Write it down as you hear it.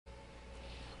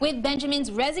With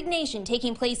Benjamin's resignation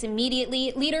taking place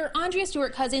immediately, leader Andrea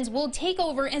Stewart-Cousins will take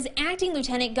over as acting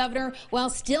lieutenant governor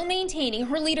while still maintaining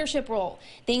her leadership role.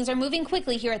 Things are moving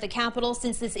quickly here at the Capitol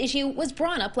since this issue was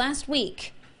brought up last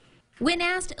week. When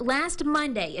asked last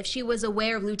Monday if she was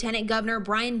aware of Lieutenant Governor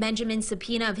Brian Benjamin's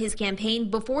subpoena of his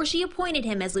campaign before she appointed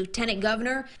him as Lieutenant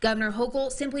Governor, Governor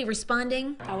Hochul simply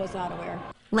responding, "I was not aware."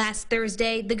 Last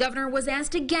Thursday, the governor was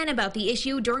asked again about the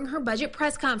issue during her budget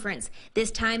press conference.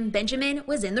 This time, Benjamin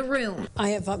was in the room. I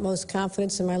have utmost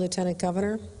confidence in my Lieutenant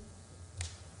Governor.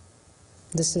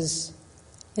 This is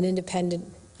an independent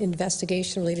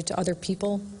investigation related to other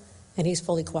people, and he's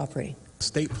fully cooperating.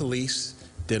 State police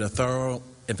did a thorough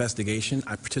investigation.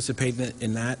 I participated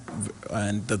in that,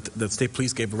 and the state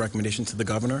police gave a recommendation to the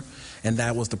governor, and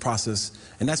that was the process.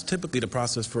 And that's typically the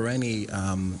process for any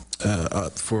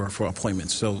for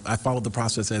appointments. So I followed the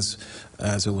process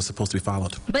as it was supposed to be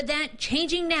followed. But that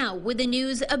changing now with the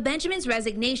news of Benjamin's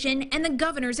resignation and the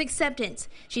governor's acceptance.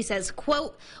 She says,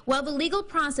 quote, "While the legal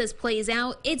process plays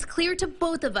out, it's clear to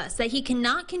both of us that he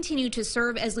cannot continue to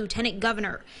serve as lieutenant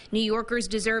governor. New Yorkers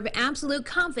deserve absolute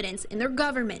confidence in their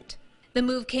government." The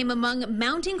move came among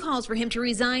mounting calls for him to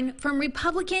resign from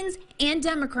Republicans and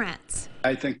Democrats.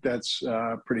 I think that's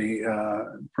pretty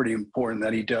important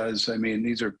that he does. I mean,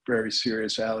 these are very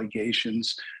serious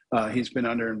allegations. He's been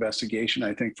under investigation,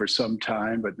 I think, for some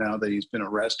time, but now that he's been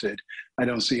arrested, I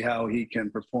don't see how he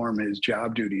can perform his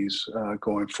job duties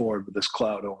going forward with this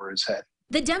cloud over his head.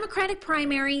 The Democratic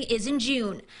primary is in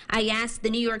June. I asked the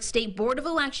New York State Board of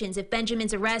Elections if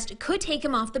Benjamin's arrest could take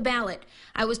him off the ballot.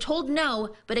 I was told no,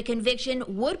 but a conviction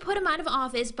would put him out of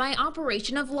office by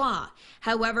operation of law.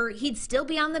 However, he'd still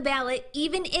be on the ballot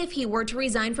even if he were to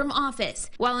resign from office.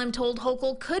 While I'm told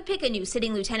Hochul could pick a new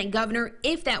sitting lieutenant governor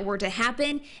if that were to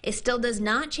happen, it still does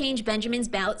not change Benjamin's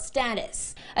ballot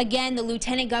status. Again, the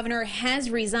lieutenant governor has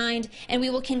resigned, and we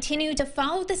will continue to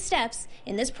follow the steps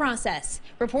in this process.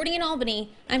 Reporting in Albany,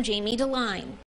 I'm Jamie DeLine.